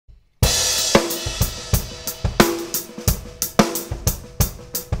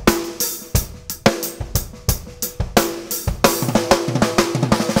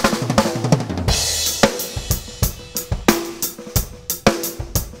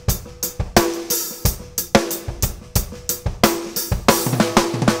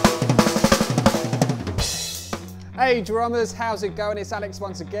Hey drummers, how's it going? It's Alex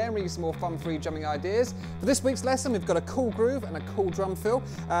once again, bringing you some more fun-free drumming ideas. For this week's lesson, we've got a cool groove and a cool drum fill.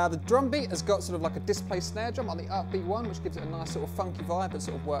 The drum beat has got sort of like a displaced snare drum on the upbeat one, which gives it a nice sort of funky vibe that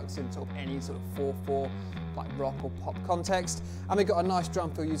sort of works in sort of any sort of 4/4 like rock or pop context. And we've got a nice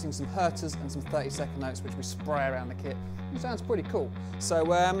drum fill using some hertas and some 30-second notes, which we spray around the kit. It sounds pretty cool. So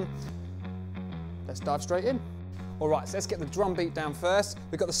let's dive straight in. All right, so let's get the drum beat down first.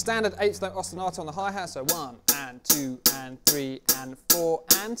 We've got the standard 8th note ostinato on the hi-hat, so 1 and 2 and 3 and 4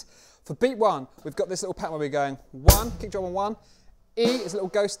 and. For beat 1, we've got this little pattern where we're going 1, kick drum on 1, E is a little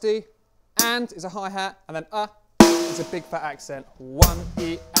ghosty, and is a hi-hat, and then is a big fat accent, 1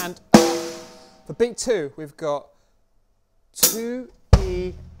 E and . For beat 2, we've got 2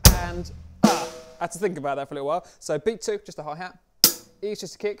 E and . I had to think about that for a little while. So beat 2, just a hi-hat, E is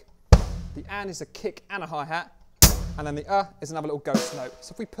just a kick, the and is a kick and a hi-hat, and then the is another little ghost note.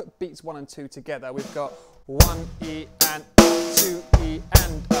 So if we put beats 1 and 2 together, we've got 1 E and 2 E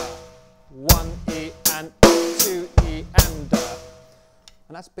and 1 E and 2 E and .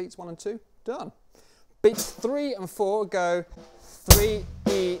 And that's beats 1 and 2 done. Beats 3 and 4 go 3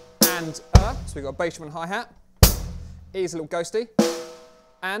 E and . So we've got a bass drum and hi-hat. E is a little ghosty,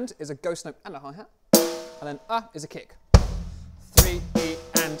 and is a ghost note and a hi-hat, and then is a kick. 3 E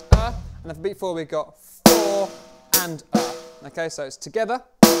and . And then for beat 4 we've got 4 and . Okay, so it's together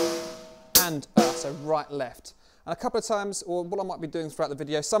and so right, left. And a couple of times, or what I might be doing throughout the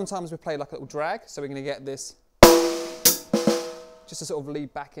video, sometimes we play like a little drag, so we're going to get this just to sort of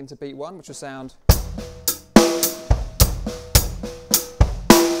lead back into beat 1, which will sound .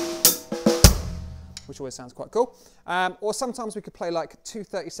 Which always sounds quite cool. Or sometimes we could play like 2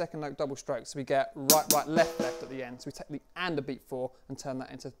 30-second note double strokes, so we get right, right, left, left at the end. So we take the and a beat 4 and turn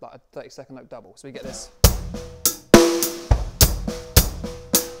that into like a 30-second note double. So we get this.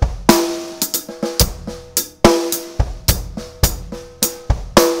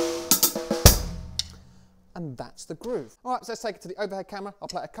 And that's the groove. All right, so let's take it to the overhead camera. I'll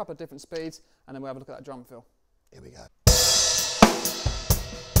play a couple of different speeds, and then we'll have a look at that drum fill. Here we go.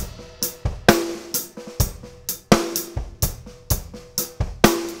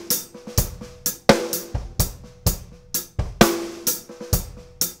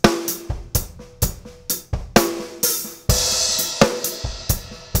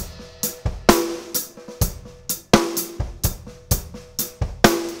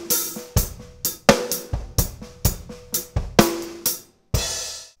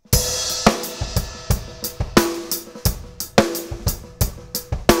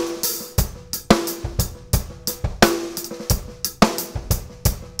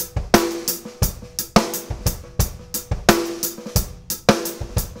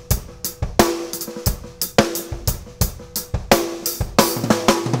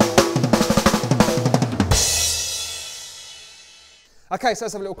 Okay, so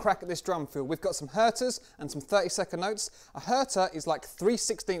let's have a little crack at this drum fill. We've got some hertas and some 30-second notes. A herta is like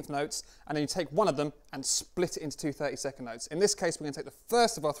 3/16 notes, and then you take one of them and split it into 2 30-second notes. In this case, we're going to take the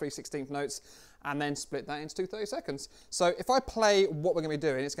first of our 3/16 notes and then split that into 2 30-seconds. So if I play what we're going to be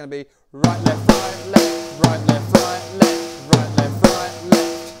doing, it's going to be right, left, right, left, right, left, right, left, right, left, right,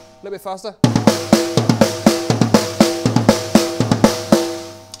 left. A little bit faster.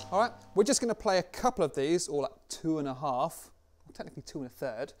 All right, we're just going to play a couple of these, or like 2.5. Technically 2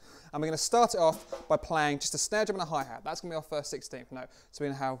 1/3, and we're going to start it off by playing just a snare drum and a hi-hat. That's going to be our first 16th note. So we're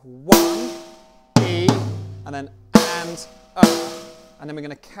going to have 1 E and then and then we're going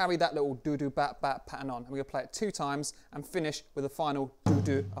to carry that little doo-doo bat bat pattern on, and we're going to play it 2 times and finish with a final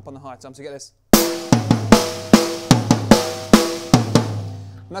doo-doo up on the high tom. So you get this,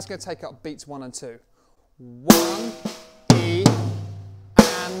 and that's going to take up beats 1 and 2. 1 E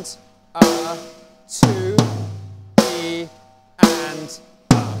and 2 E and .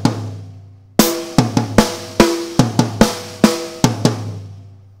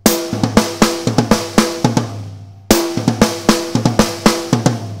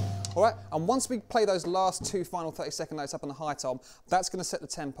 All right, and once we play those last 2 final 30-second notes up on the high tom, that's going to set the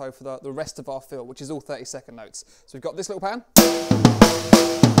tempo for the rest of our fill, which is all 30-second notes. So we've got this little pattern.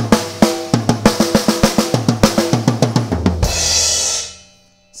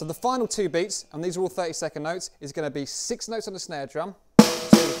 So the final 2 beats, and these are all 30-second notes, is going to be 6 notes on the snare drum, 2,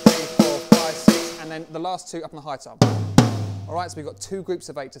 3, 4, 5, 6, and then the last 2 up on the high tom. All right, so we've got 2 groups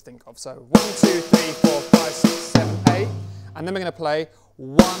of 8 to think of. So 1, 2, 3, 4, 5, 6, 7, 8, and then we're going to play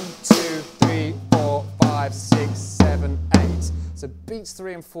 1, 2, 3, 4, 5, 6, 7, 8. So beats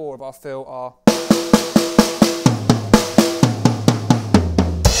 3 and 4 of our fill are.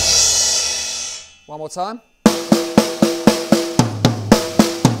 One more time.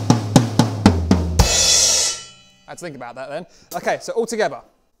 had to think about that then. Okay, so all together.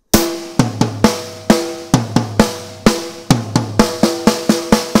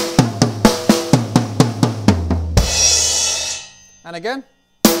 And again.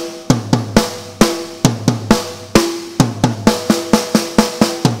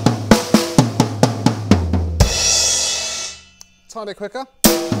 Tiny bit quicker.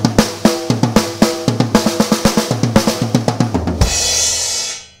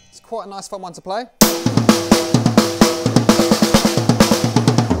 It's quite a nice fun one to play.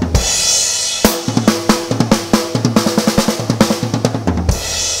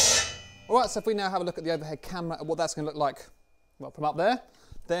 Alright, so if we now have a look at the overhead camera and what that's going to look like, well, from up there,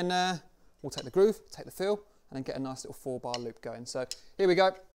 then we'll take the groove, take the feel, and then get a nice little 4-bar loop going. So here we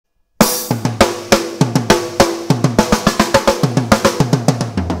go.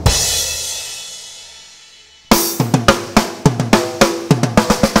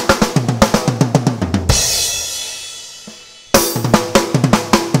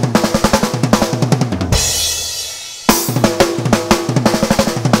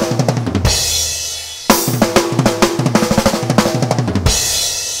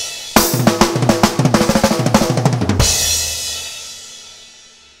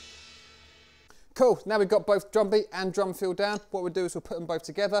 Cool, now we've got both drum beat and drum fill down. What we'll do is we'll put them both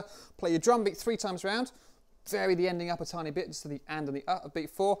together, play your drum beat 3 times round, vary the ending up a tiny bit just to the and the up of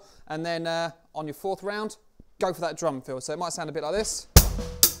beat 4, and then on your 4th round, go for that drum fill. So it might sound a bit like this.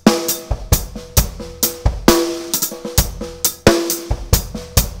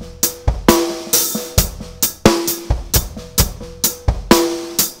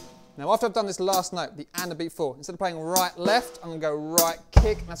 Now after I've done this last note, the and a beat 4, instead of playing right left, I'm going to go right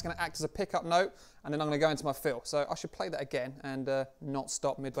kick, and that's going to act as a pickup note, and then I'm going to go into my fill. So I should play that again and not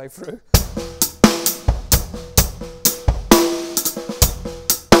stop midway through.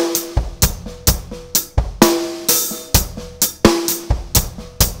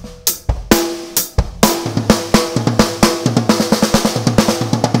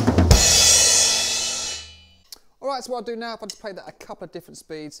 Alright, so what I'll do now, if I just play that a couple of different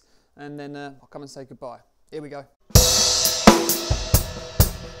speeds, and then I'll come and say goodbye. Here we go.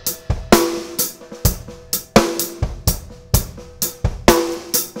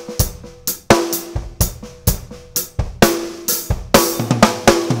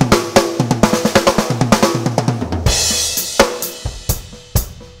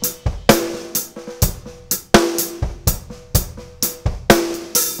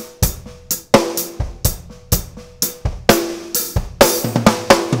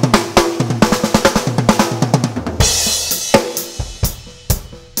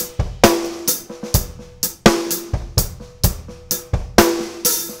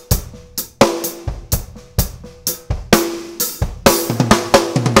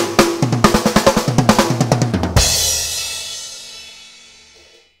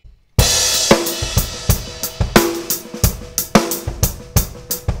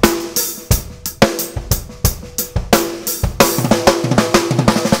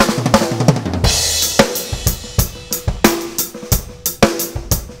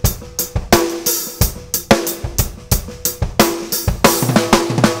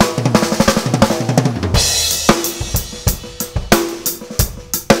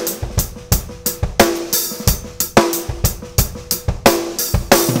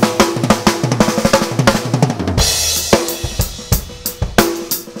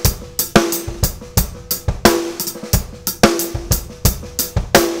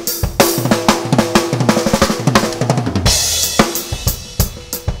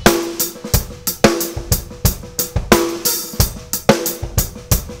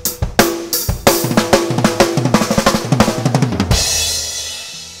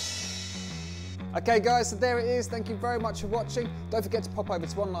 Okay guys, so there it is. Thank you very much for watching. Don't forget to pop over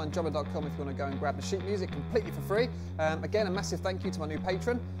to onlinedrummer.com if you want to go and grab the sheet music completely for free. Again, a massive thank you to my new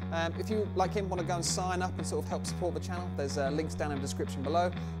patron. If you, like him, want to go and sign up and sort of help support the channel, there's links down in the description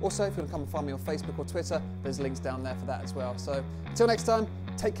below. Also, if you want to come and find me on Facebook or Twitter, there's links down there for that as well. So until next time,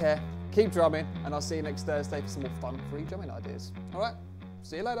 take care, keep drumming, and I'll see you next Thursday for some more fun free drumming ideas. All right,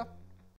 see you later.